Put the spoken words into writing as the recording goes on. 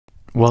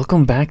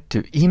Welcome back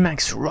to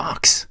Emacs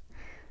Rocks.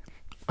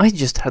 I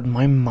just had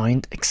my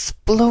mind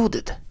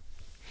exploded.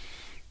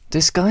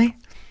 This guy,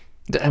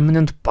 the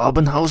eminent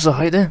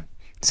Babenhauser,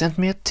 sent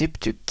me a tip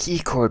to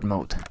Keycard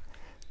Mode.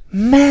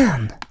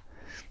 Man!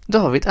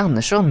 David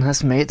Andersson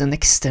has made an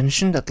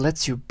extension that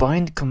lets you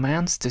bind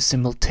commands to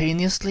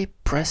simultaneously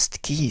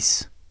pressed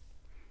keys.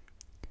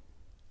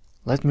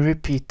 Let me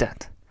repeat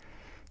that.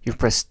 You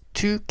press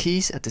two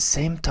keys at the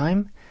same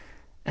time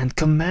and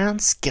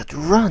commands get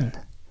run.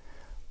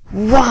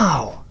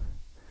 Wow!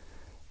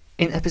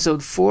 In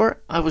episode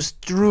 4 I was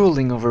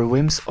drooling over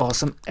Wim's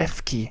awesome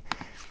F key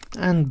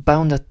and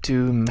bound that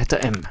to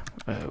meta M,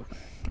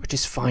 which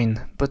is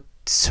fine, but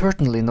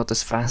certainly not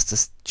as fast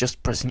as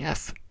just pressing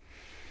F.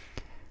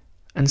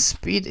 And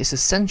speed is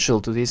essential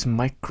to these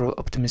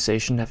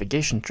micro-optimization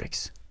navigation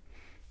tricks.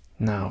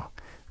 Now,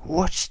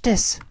 watch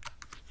this!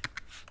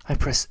 I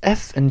press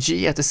F and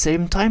G at the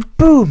same time,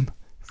 boom!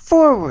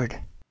 Forward!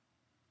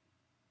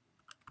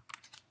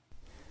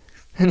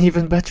 And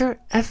even better,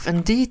 F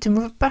and D to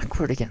move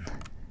backward again.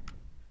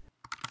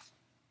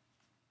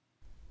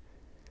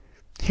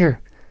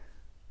 Here,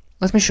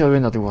 let me show you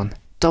another one.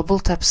 Double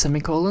tap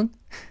semicolon,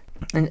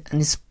 and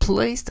it's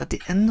placed at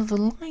the end of the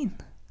line.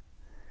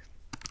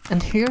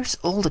 And here's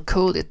all the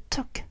code it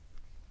took.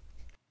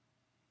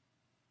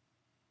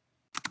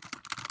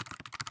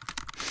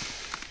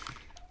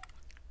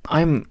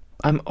 I'm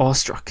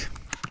awestruck.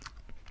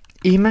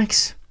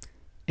 Emacs,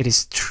 it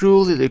is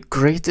truly the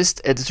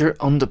greatest editor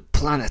on the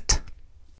planet.